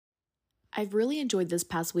I've really enjoyed this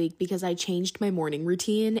past week because I changed my morning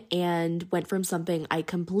routine and went from something I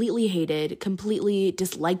completely hated, completely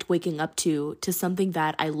disliked waking up to something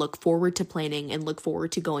that I look forward to planning and look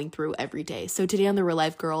forward to going through every day. So today on The Real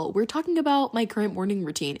Life Girl, we're talking about my current morning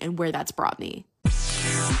routine and where that's brought me.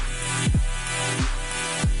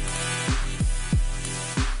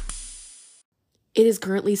 It is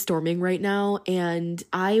currently storming right now, and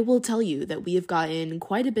I will tell you that we have gotten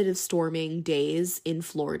quite a bit of storming days in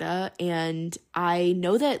Florida, and I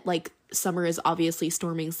know that summer is obviously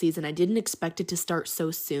storming season. I didn't expect it to start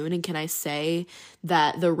so soon, and can I say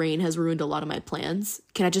that the rain has ruined a lot of my plans?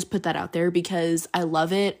 Can I just put that out there because I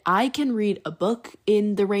love it. I can read a book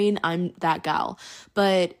in the rain. I'm that gal,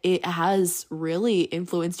 but it has really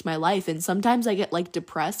influenced my life, and sometimes I get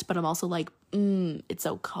depressed, but I'm also it's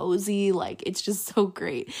so cozy. It's just so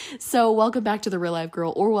great. So welcome back to The Real Life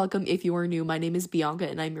Girl, or welcome if you are new. My name is Bianca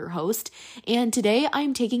and I'm your host. And today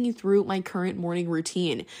I'm taking you through my current morning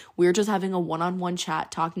routine. We're just having a one-on-one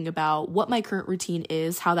chat talking about what my current routine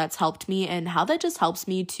is, how that's helped me, and how that just helps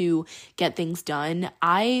me to get things done.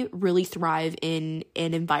 I really thrive in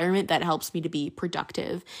an environment that helps me to be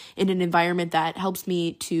productive, in an environment that helps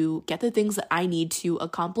me to get the things that I need to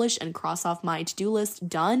accomplish and cross off my to-do list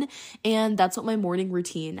done. And that's what my morning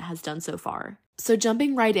routine has done so far. So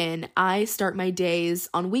jumping right in, I start my days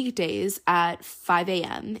on weekdays at 5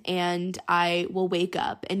 a.m. and I will wake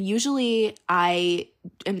up, and usually I've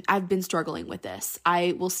been struggling with this.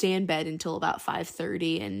 I will stay in bed until about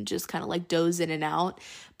 5:30 and just kind of doze in and out.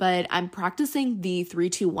 But I'm practicing the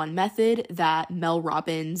 3-2-1 method that Mel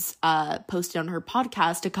Robbins posted on her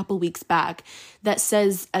podcast a couple weeks back that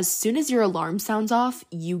says as soon as your alarm sounds off,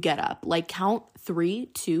 you get up. Count 3,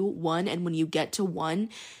 2, 1, and when you get to 1,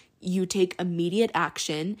 you take immediate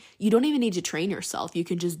action. You don't even need to train yourself. You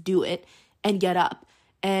can just do it and get up.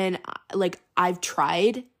 And I've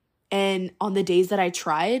tried, and on the days that I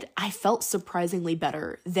tried, I felt surprisingly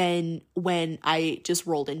better than when I just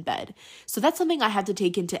rolled in bed. So that's something I have to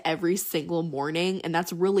take into every single morning, and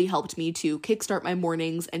that's really helped me to kickstart my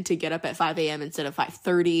mornings and to get up at 5 a.m. instead of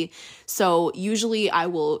 5:30. So usually I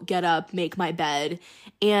will get up, make my bed,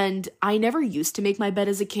 and I never used to make my bed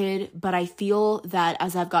as a kid, but I feel that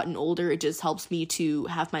as I've gotten older, it just helps me to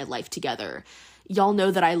have my life together. Y'all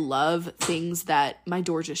know that I love things that my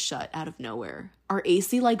door just shut out of nowhere. Our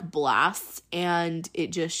AC blasts and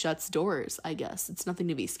it just shuts doors, I guess. It's nothing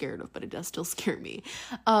to be scared of, but it does still scare me.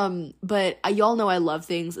 But y'all know I love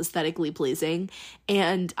things aesthetically pleasing,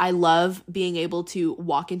 and I love being able to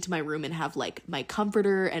walk into my room and have my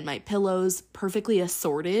comforter and my pillows perfectly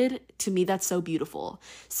assorted. To me, that's so beautiful.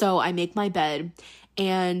 So I make my bed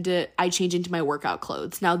and I change into my workout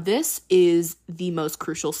clothes. Now, this is the most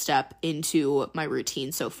crucial step into my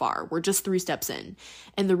routine so far. We're just 3 steps in.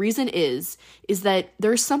 And the reason is that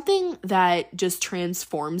there's something that just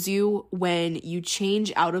transforms you when you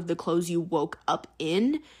change out of the clothes you woke up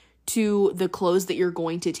in to the clothes that you're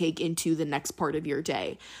going to take into the next part of your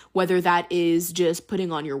day. Whether that is just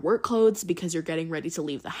putting on your work clothes because you're getting ready to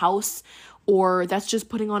leave the house, or that's just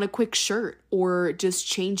putting on a quick shirt, or just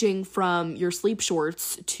changing from your sleep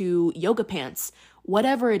shorts to yoga pants.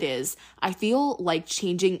 Whatever it is, I feel like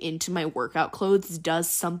changing into my workout clothes does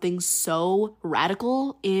something so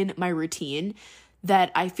radical in my routine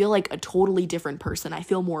that I feel like a totally different person. I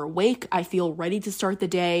feel more awake. I feel ready to start the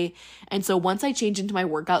day. And so once I change into my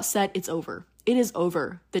workout set, it's over. It is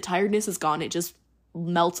over. The tiredness is gone. It just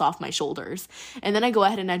melts off my shoulders. And then I go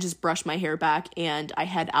ahead and I just brush my hair back and I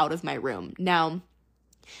head out of my room. Now,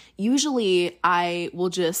 usually I'll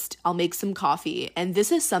make some coffee. And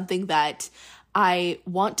this is something that I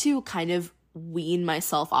want to kind of wean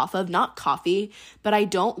myself off of, not coffee, but I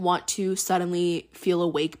don't want to suddenly feel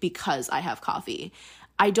awake because I have coffee.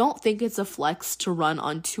 I don't think it's a flex to run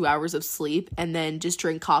on 2 hours of sleep and then just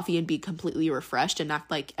drink coffee and be completely refreshed and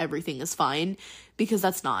act like everything is fine, because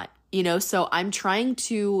that's not, so I'm trying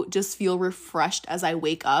to just feel refreshed as I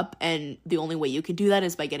wake up, and the only way you can do that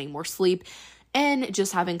is by getting more sleep. And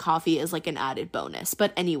just having coffee is an added bonus.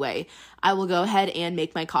 But anyway, I will go ahead and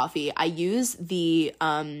make my coffee. I use the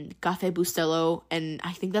Café Bustelo, and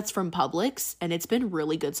I think that's from Publix, and it's been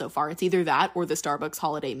really good so far. It's either that or the Starbucks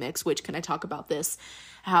Holiday Mix, which, can I talk about this?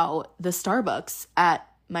 How the Starbucks at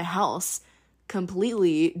my house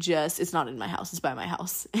completely it's not in my house, it's by my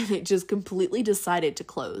house, and it just completely decided to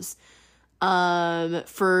close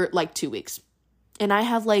for 2 weeks. And I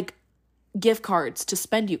have gift cards to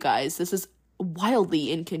spend, you guys. This is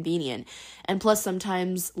wildly inconvenient. And plus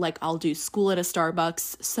sometimes I'll do school at a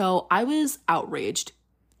Starbucks. So I was outraged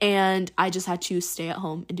and I just had to stay at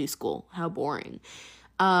home and do school. How boring.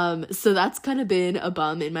 So that's kind of been a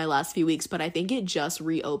bum in my last few weeks, but I think it just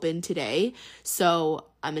reopened today. So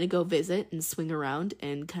I'm going to go visit and swing around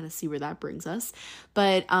and kind of see where that brings us.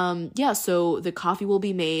 But yeah, so the coffee will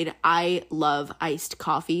be made. I love iced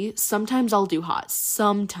coffee. Sometimes I'll do hot,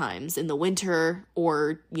 sometimes in the winter,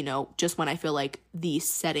 or, you know, just when I feel like the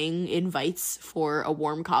setting invites for a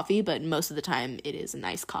warm coffee, but most of the time it is a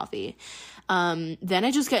nice coffee. Then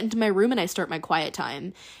I just get into my room and I start my quiet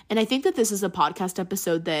time. And I think that this is a podcast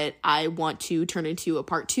episode that I want to turn into a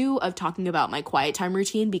part 2 of talking about my quiet time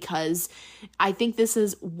routine, because I think this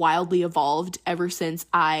has wildly evolved ever since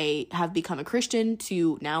I have become a Christian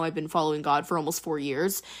to now I've been following God for almost 4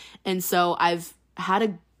 years. And so I've had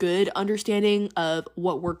a good understanding of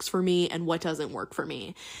what works for me and what doesn't work for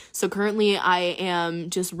me. So currently I am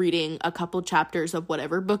just reading a couple chapters of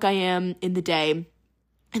whatever book I am in the day.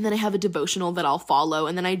 And then I have a devotional that I'll follow,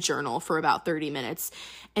 and then I journal for about 30 minutes.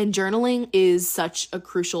 And journaling is such a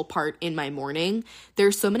crucial part in my morning.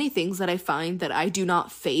 There's so many things that I find that I do not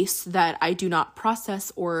face, that I do not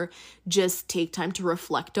process or just take time to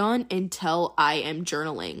reflect on until I am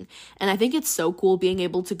journaling. And I think it's so cool being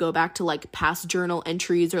able to go back to like past journal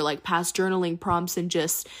entries or like past journaling prompts and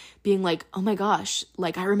just being like, oh my gosh,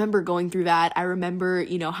 like I remember going through that. I remember,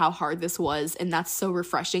 you know, how hard this was. And that's so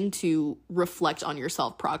refreshing to reflect on your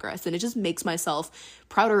self-progress. And it just makes myself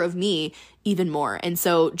prouder of me even more. And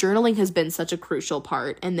so journaling has been such a crucial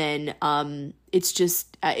part. And then it's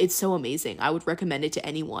just, it's so amazing. I would recommend it to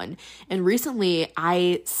anyone. And recently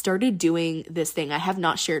I started doing this thing. I have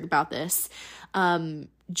not shared about this.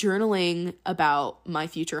 Journaling about my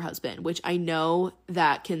future husband, which I know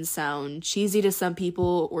that can sound cheesy to some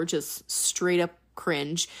people or just straight up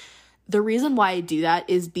cringe. The reason why I do that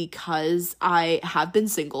is because I have been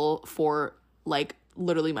single for like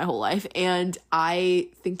literally my whole life. And I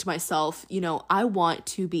think to myself, you know, I want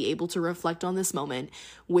to be able to reflect on this moment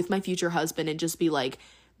with my future husband and just be like,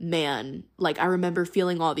 man, like I remember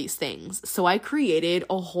feeling all these things. So I created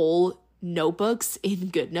a whole notebooks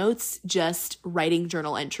in GoodNotes, just writing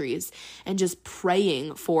journal entries and just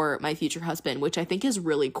praying for my future husband, which I think is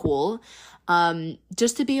really cool.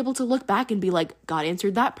 Just to be able to look back and be like, God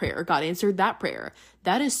answered that prayer. God answered that prayer.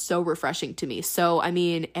 That is so refreshing to me. So, I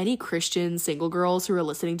mean, any Christian single girls who are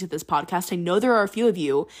listening to this podcast, I know there are a few of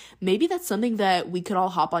you. Maybe that's something that we could all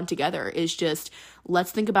hop on together, is just let's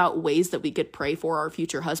think about ways that we could pray for our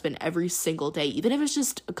future husband every single day, even if it's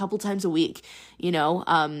just a couple times a week, you know?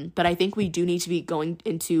 But I think we do need to be going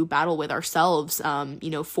into battle with ourselves, you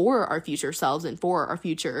know, for our future selves and for our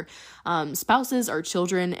future spouses, our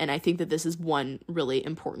children. And I think that this is one really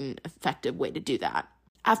important, effective way to do that.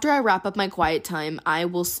 After I wrap up my quiet time, I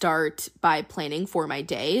will start by planning for my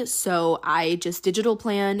day. So I just digital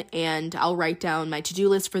plan and I'll write down my to-do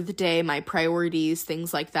list for the day, my priorities,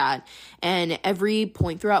 things like that. And every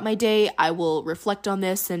point throughout my day, I will reflect on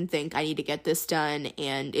this and think I need to get this done.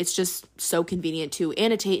 And it's just so convenient to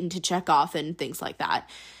annotate and to check off and things like that.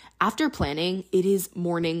 After planning, it is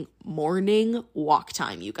morning walk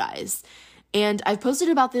time, you guys. And I've posted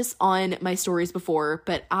about this on my stories before,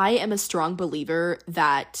 but I am a strong believer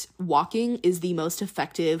that walking is the most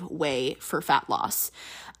effective way for fat loss.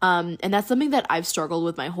 And that's something that I've struggled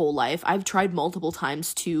with my whole life. I've tried multiple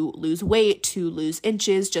times to lose weight, to lose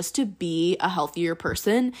inches, just to be a healthier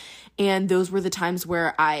person. And those were the times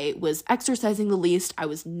where I was exercising the least. I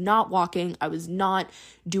was not walking. I was not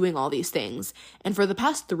doing all these things. And for the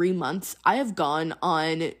past 3 months, I have gone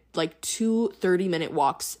on like 2 30-minute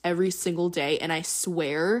walks every single day. And I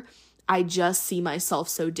swear I just see myself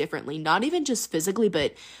so differently, not even just physically,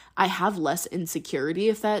 but I have less insecurity,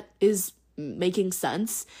 if that is making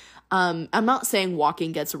sense. I'm not saying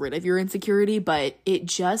walking gets rid of your insecurity, but it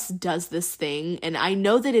just does this thing. And I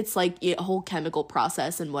know that it's like a whole chemical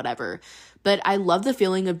process and whatever, but I love the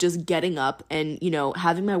feeling of just getting up and, you know,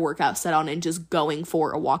 having my workout set on and just going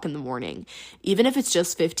for a walk in the morning. Even if it's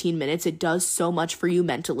just 15 minutes, it does so much for you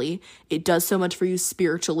mentally. It does so much for you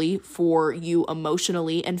spiritually, for you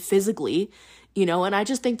emotionally and physically, you know, and I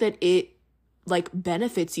just think that it like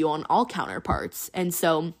benefits you on all counterparts. And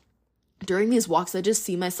so during these walks, I just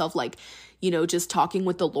see myself like, you know, just talking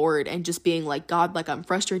with the Lord and just being like, God, like I'm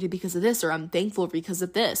frustrated because of this, or I'm thankful because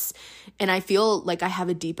of this. And I feel like I have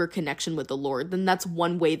a deeper connection with the Lord. Then that's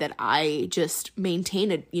one way that I just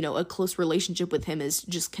maintain a, you know, a close relationship with him, is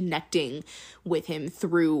just connecting with him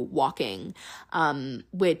through walking,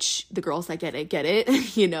 which the girls that get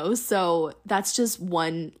it, you know, so that's just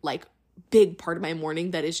one like big part of my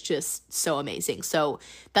morning that is just so amazing. So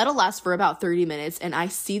that'll last for about 30 minutes. And I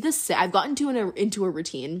see this, I've gotten into a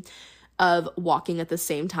routine of walking at the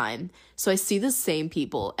same time. So I see the same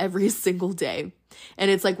people every single day.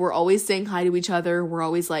 And it's like, we're always saying hi to each other. We're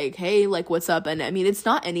always like, hey, like, what's up? And I mean, it's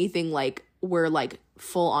not anything like we're like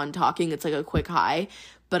full on talking. It's like a quick hi.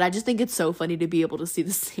 But I just think it's so funny to be able to see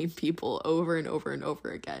the same people over and over and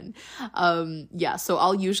over again. Yeah, so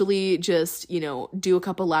I'll usually just, do a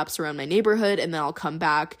couple laps around my neighborhood, and then I'll come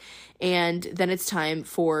back, and then it's time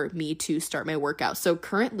for me to start my workout. So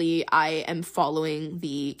currently I am following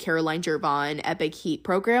the Caroline Gervon Epic Heat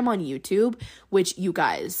program on YouTube, which, you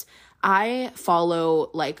guys, I follow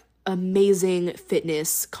like amazing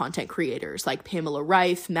fitness content creators like Pamela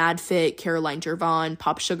Reif, MadFit, Caroline Gervon,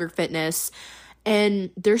 Pop Sugar Fitness. And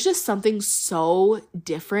there's just something so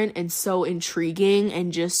different and so intriguing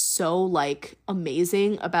and just so like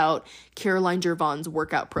amazing about Caroline Gervon's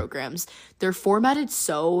workout programs. They're formatted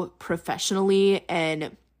so professionally,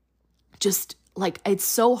 and just like, it's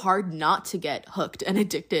so hard not to get hooked and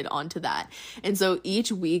addicted onto that. And so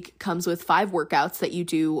each week comes with 5 workouts that you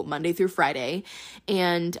do Monday through Friday.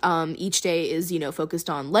 And each day is, focused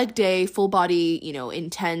on leg day, full body,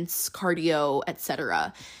 intense cardio,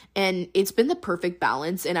 etc. And it's been the perfect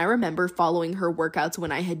balance. And I remember following her workouts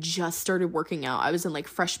when I had just started working out. I was in like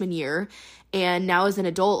freshman year. And now as an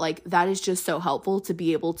adult, like, that is just so helpful to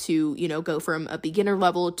be able to, go from a beginner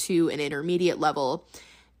level to an intermediate level.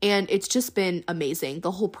 And it's just been amazing. The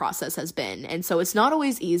whole process has been. And so it's not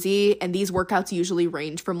always easy. And these workouts usually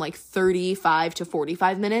range from like 35 to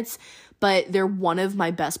 45 minutes, but they're one of my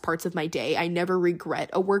best parts of my day. I never regret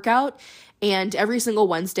a workout. And every single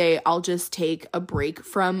Wednesday, I'll just take a break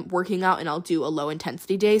from working out and I'll do a low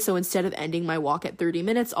intensity day. So instead of ending my walk at 30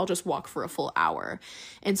 minutes, I'll just walk for a full hour.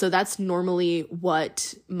 And so that's normally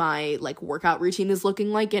what my like workout routine is looking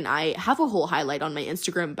like. And I have a whole highlight on my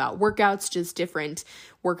Instagram about workouts, just different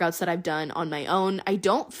workouts that I've done on my own. I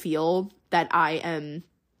don't feel that I am,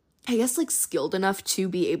 I guess, like skilled enough to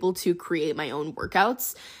be able to create my own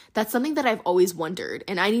workouts. That's something that I've always wondered.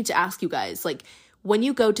 And I need to ask you guys, like, when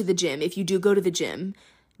you go to the gym, if you do go to the gym,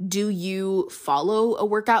 do you follow a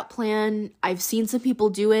workout plan? I've seen some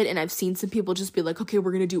people do it, and I've seen some people just be like, okay,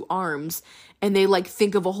 we're going to do arms. And they like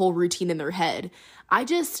think of a whole routine in their head.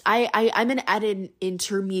 I'm at an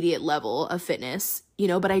intermediate level of fitness,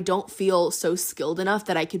 but I don't feel so skilled enough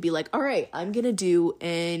that I could be like, all right, I'm going to do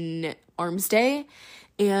an arms day.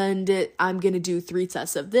 And I'm going to do 3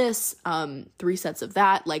 sets of this, 3 sets of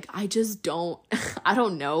that. Like, I just don't, I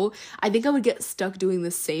don't know. I think I would get stuck doing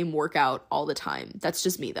the same workout all the time. That's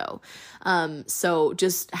just me though. So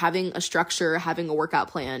just having a structure, having a workout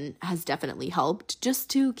plan has definitely helped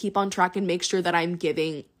just to keep on track and make sure that I'm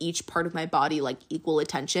giving each part of my body like equal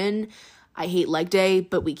attention. I hate leg day,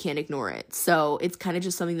 but we can't ignore it. So it's kind of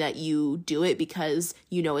just something that you do it because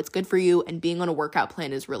it's good for you. And being on a workout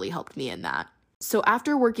plan has really helped me in that. So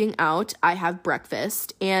after working out, I have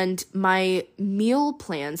breakfast, and my meal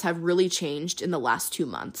plans have really changed in the last 2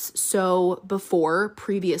 months. So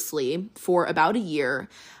previously, for about a year,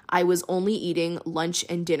 I was only eating lunch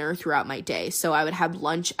and dinner throughout my day. So I would have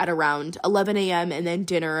lunch at around 11 a.m. and then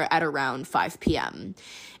dinner at around 5 p.m.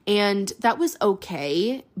 And that was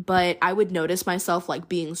okay, but I would notice myself like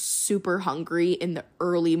being super hungry in the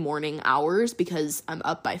early morning hours because I'm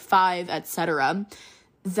up by 5, etc.,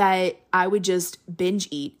 that I would just binge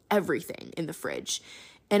eat everything in the fridge.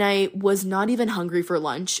 And I was not even hungry for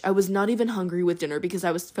lunch. I was not even hungry with dinner because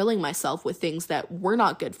I was filling myself with things that were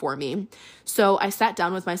not good for me. So I sat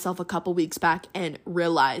down with myself a couple weeks back and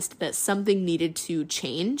realized that something needed to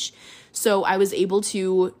change. So I was able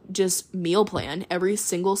to just meal plan every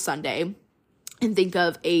single Sunday and think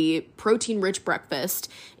of a protein-rich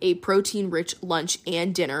breakfast, a protein-rich lunch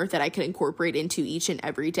and dinner that I could incorporate into each and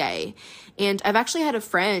every day. And I've actually had a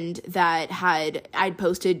friend that I'd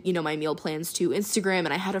posted, my meal plans to Instagram,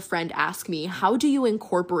 and I had a friend ask me, how do you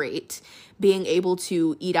incorporate being able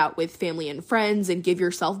to eat out with family and friends and give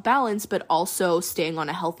yourself balance, but also staying on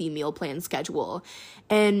a healthy meal plan schedule?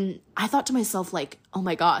 And I thought to myself, like, oh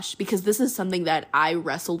my gosh, because this is something that I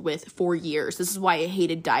wrestled with for years. This is why I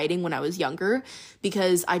hated dieting when I was younger,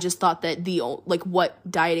 because I just thought that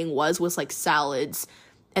what dieting was like salads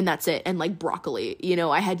and that's it, and like broccoli.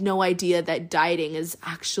 I had no idea that dieting is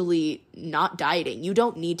actually not dieting. You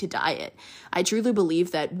don't need to diet. I truly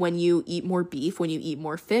believe that when you eat more beef, when you eat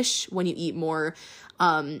more fish, when you eat more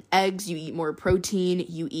eggs, you eat more protein,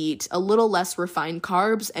 you eat a little less refined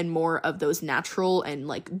carbs and more of those natural and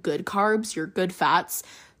like good carbs, your good fats.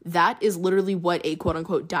 That is literally what a quote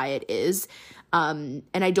unquote diet is. And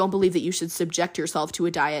I don't believe that you should subject yourself to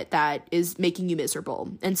a diet that is making you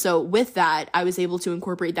miserable. And so with that, I was able to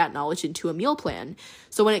incorporate that knowledge into a meal plan.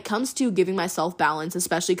 So when it comes to giving myself balance,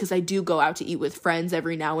 especially because I do go out to eat with friends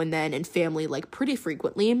every now and then and family like pretty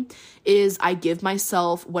frequently, is I give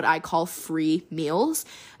myself what I call free meals.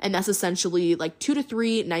 And that's essentially like 2 to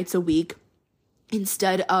 3 nights a week.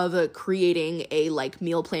 Instead of creating a like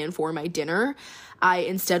meal plan for my dinner, I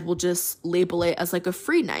instead will just label it as like a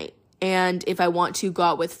free night. And if I want to go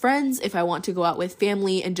out with friends, if I want to go out with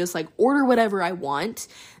family and just like order whatever I want,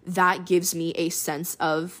 that gives me a sense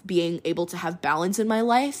of being able to have balance in my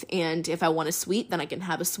life. And if I want a sweet, then I can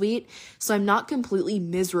have a sweet. So I'm not completely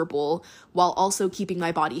miserable while also keeping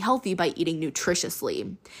my body healthy by eating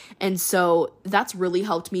nutritiously. And so that's really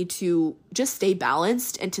helped me to just stay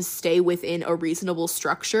balanced and to stay within a reasonable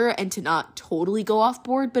structure and to not totally go off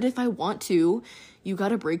board. But if I want to, you got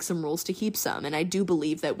to break some rules to keep some. And I do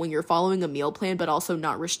believe that when you're following a meal plan, but also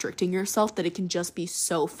not restricting yourself, that it can just be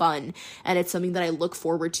so fun. And it's something that I look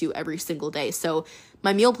forward to every single day. So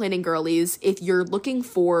my meal planning girlies, if you're looking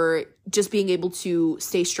for just being able to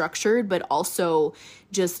stay structured, but also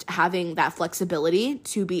just having that flexibility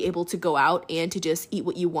to be able to go out and to just eat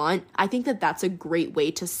what you want, I think that that's a great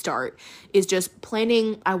way to start, is just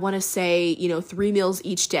planning, I want to say, 3 meals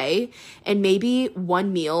each day, and maybe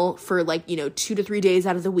one meal for 2 to 3 days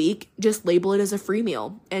out of the week, just label it as a free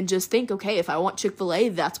meal and just think, okay, if I want Chick-fil-A,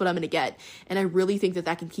 that's what I'm going to get. And I really think that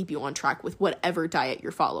that can keep you on track with whatever diet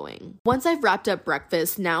you're following. Once I've wrapped up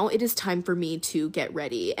breakfast, now it is time for me to get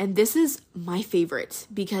ready. And this is my favorite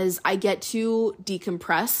because I get to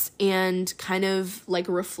decompress and kind of like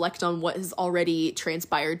reflect on what has already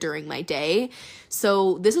transpired during my day.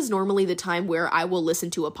 So this is normally the time where I will listen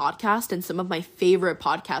to a podcast, and some of my favorite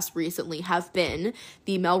podcasts recently have been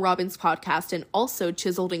the Mel Robbins podcast and also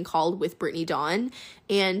Chiseled and Called with Brittany Dawn.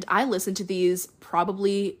 And I listen to these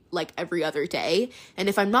probably like every other day. And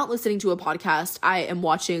if I'm not listening to a podcast, I am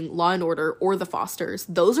watching Law and Order or The Fosters.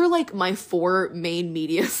 Those are like my 4 main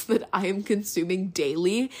medias that I am consuming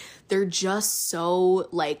daily. They're just so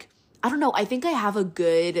like, I don't know, I think I have a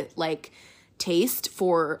good like taste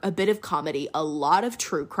for a bit of comedy, a lot of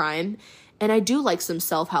true crime, and I do like some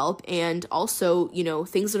self-help and also,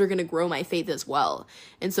 things that are going to grow my faith as well.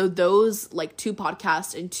 And so those like 2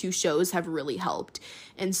 podcasts and 2 shows have really helped.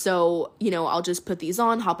 And so, I'll just put these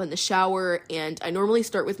on, hop in the shower, and I normally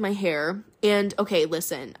start with my hair. And okay,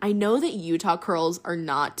 listen, I know that Utah curls are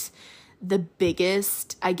not the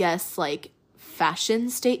biggest, I guess, like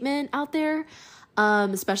fashion statement out there.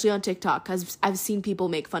 Especially on TikTok, because I've seen people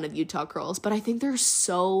make fun of Utah curls, but I think they're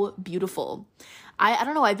so beautiful. I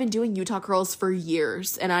don't know, I've been doing Utah curls for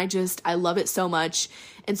years, and I love it so much.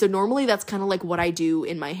 And so normally that's kind of like what I do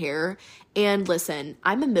in my hair. And listen,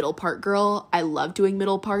 I'm a middle part girl. I love doing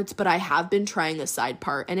middle parts, but I have been trying a side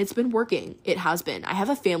part and it's been working. It has been. I have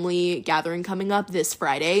a family gathering coming up this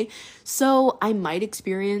Friday, so I might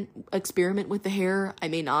experiment with the hair. I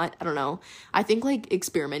may not. I don't know. I think like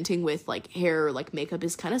experimenting with like hair or like makeup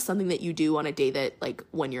is kind of something that you do on a day that like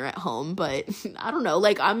when you're at home, but I don't know.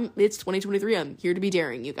 Like it's 2023. I'm here to be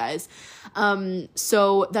daring, you guys.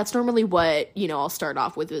 So that's normally what, I'll start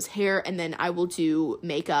off with is hair, and then I will do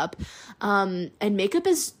makeup. And makeup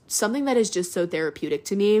is something that is just so therapeutic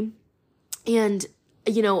to me. And,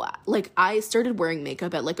 like I started wearing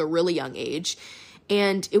makeup at like a really young age,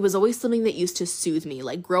 and it was always something that used to soothe me.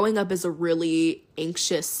 Like growing up as a really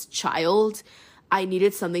anxious child, I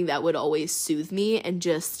needed something that would always soothe me and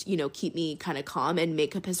just, keep me kind of calm, and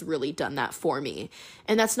makeup has really done that for me.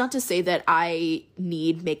 And that's not to say that I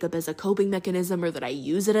need makeup as a coping mechanism or that I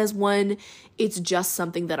use it as one. It's just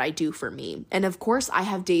something that I do for me. And of course, I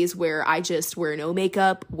have days where I just wear no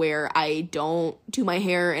makeup, where I don't do my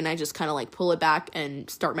hair and I just kind of like pull it back and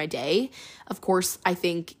start my day. Of course, I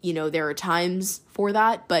think, there are times for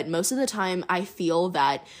that, but most of the time I feel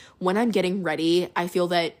that when I'm getting ready, I feel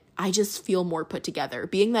that I just feel more put together.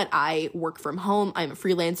 Being that I work from home, I'm a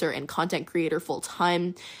freelancer and content creator full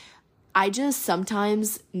time, I just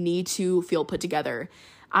sometimes need to feel put together.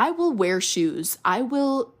 I will wear shoes. I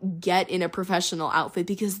will get in a professional outfit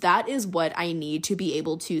because that is what I need to be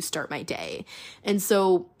able to start my day. And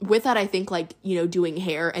so with that, I think like, doing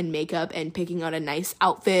hair and makeup and picking out a nice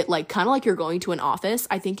outfit, like kind of like you're going to an office,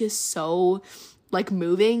 I think is so like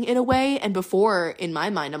moving in a way. And before, in my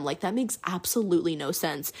mind, I'm like, that makes absolutely no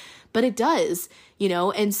sense, but it does,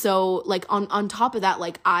 and so like on top of that,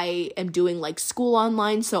 like I am doing like school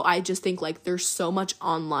online, so I just think like there's so much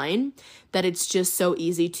online that it's just so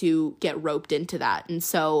easy to get roped into that. And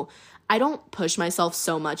so I don't push myself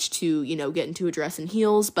so much to, get into a dress and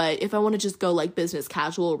heels, but if I want to just go like business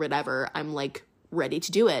casual or whatever, I'm like ready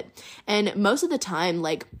to do it. And most of the time,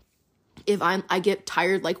 like, if I get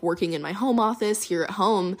tired, like working in my home office here at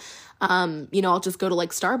home, I'll just go to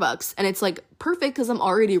like Starbucks, and it's like perfect because I'm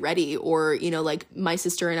already ready. Or, like my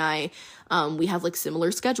sister and I, we have like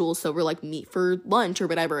similar schedules. So we're like meet for lunch or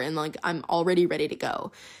whatever. And like, I'm already ready to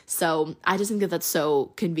go. So I just think that that's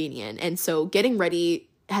so convenient. And so getting ready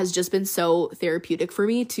has just been so therapeutic for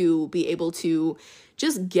me to be able to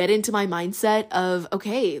just get into my mindset of,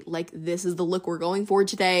 okay, like this is the look we're going for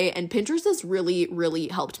today. And Pinterest has really, really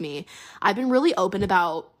helped me. I've been really open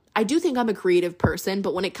about, I do think I'm a creative person,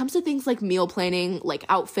 but when it comes to things like meal planning, like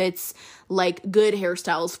outfits, like good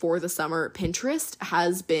hairstyles for the summer, Pinterest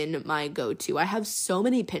has been my go-to. I have so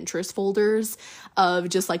many Pinterest folders of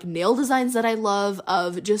just like nail designs that I love,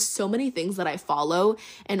 of just so many things that I follow.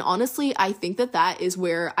 And honestly, I think that that is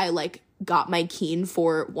where I like got my keen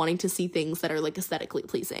for wanting to see things that are like aesthetically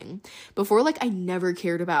pleasing. Before, like I never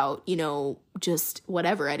cared about, just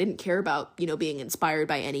whatever. I didn't care about, being inspired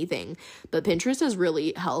by anything, but Pinterest has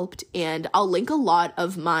really helped. And I'll link a lot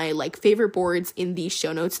of my like favorite boards in the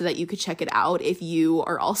show notes so that you could check it out if you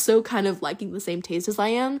are also kind of liking the same taste as I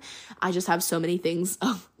am. I just have so many things,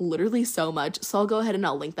 literally so much. So I'll go ahead and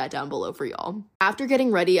I'll link that down below for y'all. After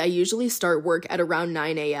getting ready, I usually start work at around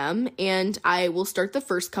 9 a.m. and I will start the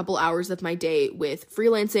first couple hours of my day with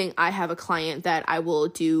freelancing. I have a client that I will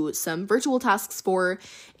do some virtual tasks for,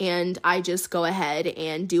 and I just go ahead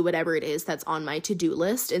and do whatever it is that's on my to-do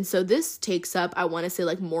list. And so this takes up, I want to say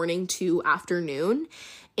like morning to afternoon.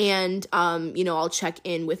 And, I'll check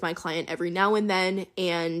in with my client every now and then.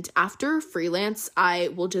 And after freelance, I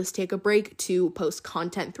will just take a break to post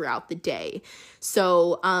content throughout the day.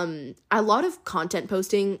 So, a lot of content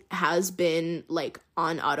posting has been like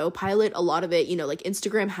on autopilot. A lot of it, like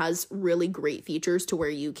Instagram has really great features to where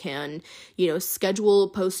you can, schedule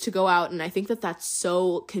posts to go out. And I think that that's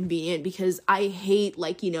so convenient because I hate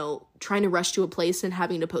like, trying to rush to a place and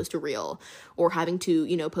having to post a reel or having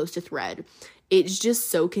to, post a thread. It's just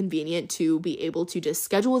so convenient to be able to just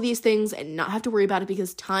schedule these things and not have to worry about it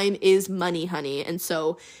because time is money, honey. And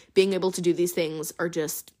so being able to do these things are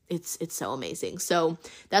just, it's so amazing. So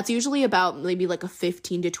that's usually about maybe like a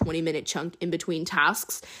 15 to 20 minute chunk in between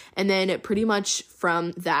tasks. And then pretty much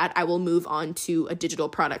from that, I will move on to a digital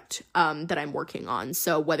product that I'm working on.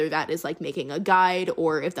 So whether that is like making a guide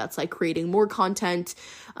or if that's like creating more content,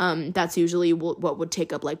 that's usually what would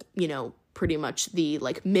take up like, pretty much the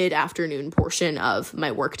like mid-afternoon portion of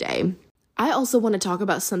my workday. I also want to talk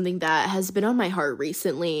about something that has been on my heart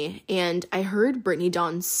recently, and I heard Brittany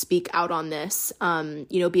Dawn speak out on this,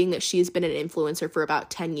 being that she's been an influencer for about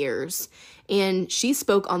 10 years, and she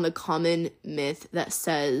spoke on the common myth that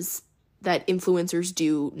says that influencers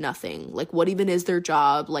do nothing. Like, what even is their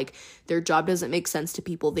job? Like, their job doesn't make sense to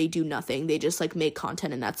people. They do nothing. They just like make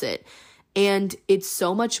content and that's it. And it's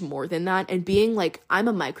so much more than that. And being like, I'm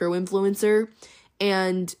a micro influencer,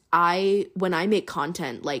 and when I make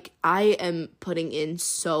content, like I am putting in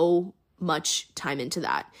so much time into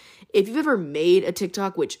that. If you've ever made a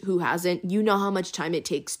TikTok, which who hasn't, you know how much time it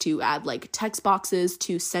takes to add like text boxes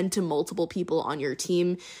to send to multiple people on your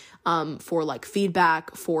team, for like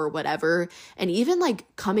feedback, for whatever, and even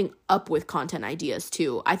like coming up with content ideas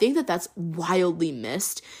too. I think that that's wildly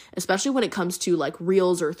missed, especially when it comes to like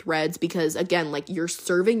reels or threads, because again, like you're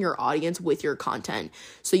serving your audience with your content.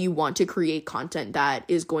 So you want to create content that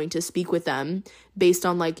is going to speak with them based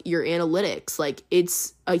on like your analytics. Like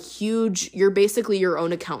it's you're basically your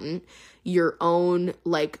own accountant, your own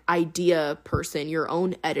like idea person, your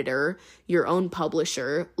own editor, your own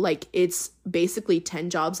publisher. Like it's basically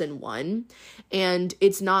 10 jobs in one. And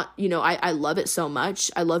it's not, I love it so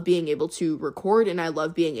much. I love being able to record, and I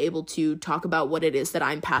love being able to talk about what it is that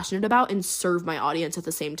I'm passionate about and serve my audience at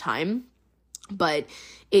the same time. But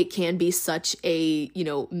it can be such a,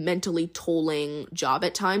 mentally tolling job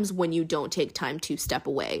at times when you don't take time to step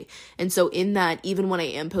away. And so in that, even when I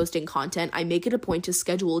am posting content, I make it a point to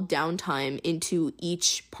schedule downtime into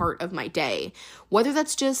each part of my day, whether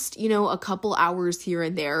that's just, a couple hours here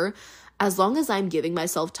and there. As long as I'm giving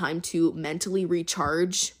myself time to mentally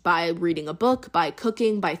recharge by reading a book, by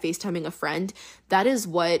cooking, by FaceTiming a friend, that is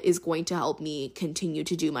what is going to help me continue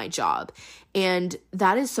to do my job. And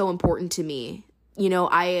that is so important to me.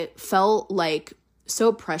 I felt like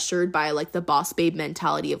so pressured by like the boss babe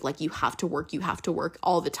mentality of like, you have to work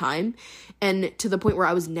all the time. And to the point where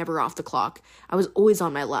I was never off the clock. I was always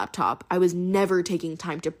on my laptop. I was never taking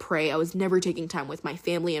time to pray. I was never taking time with my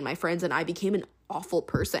family and my friends, and I became an awful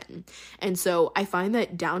person. And so I find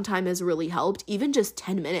that downtime has really helped. Even just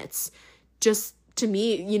 10 minutes, just to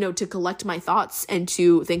me, to collect my thoughts and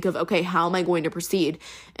to think of, okay, how am I going to proceed?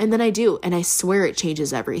 And then I do, and I swear it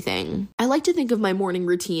changes everything. I like to think of my morning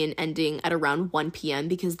routine ending at around 1 p.m.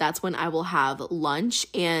 because that's when I will have lunch,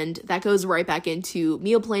 and that goes right back into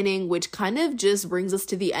meal planning, which kind of just brings us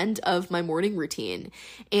to the end of my morning routine.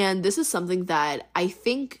 And this is something that I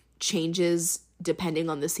think changes depending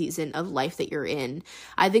on the season of life that you're in.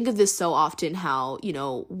 I think of this so often how,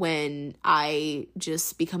 when I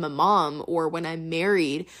just become a mom or when I'm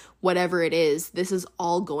married, whatever it is, this is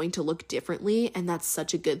all going to look differently. And that's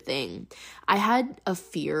such a good thing. I had a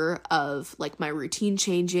fear of like my routine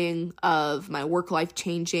changing, of my work life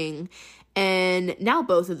changing. And now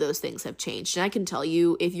both of those things have changed. And I can tell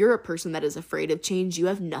you, if you're a person that is afraid of change, you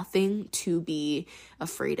have nothing to be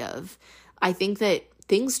afraid of. I think that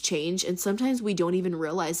things change and sometimes we don't even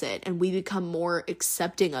realize it and we become more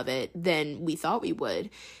accepting of it than we thought we would.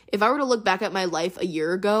 If I were to look back at my life a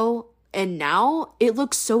year ago and now, it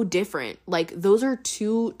looks so different. Like those are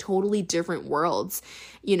two totally different worlds,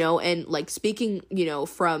 and like speaking,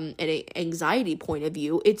 from an anxiety point of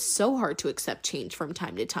view, it's so hard to accept change from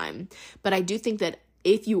time to time. But I do think that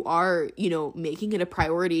if you are, making it a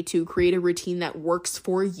priority to create a routine that works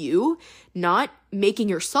for you, not making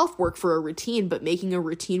yourself work for a routine, but making a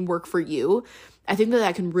routine work for you, I think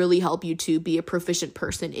that can really help you to be a proficient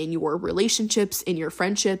person in your relationships, in your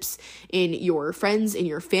friendships, in your friends, in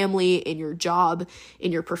your family, in your job,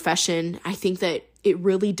 in your profession. I think that it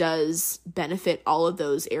really does benefit all of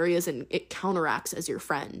those areas and it counteracts as your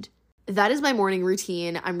friend. That is my morning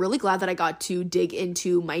routine. I'm really glad that I got to dig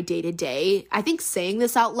into my day-to-day. I think saying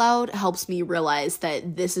this out loud helps me realize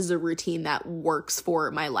that this is a routine that works for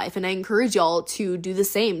my life. And I encourage y'all to do the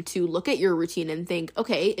same, to look at your routine and think,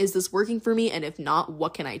 okay, is this working for me? And if not,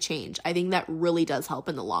 what can I change? I think that really does help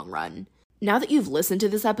in the long run. Now that you've listened to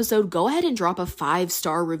this episode, go ahead and drop a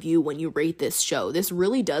 5-star review when you rate this show. This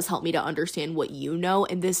really does help me to understand what you know,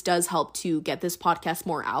 and this does help to get this podcast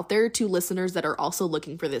more out there to listeners that are also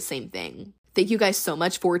looking for the same thing. Thank you guys so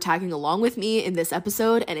much for tagging along with me in this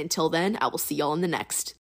episode, and until then, I will see y'all in the next.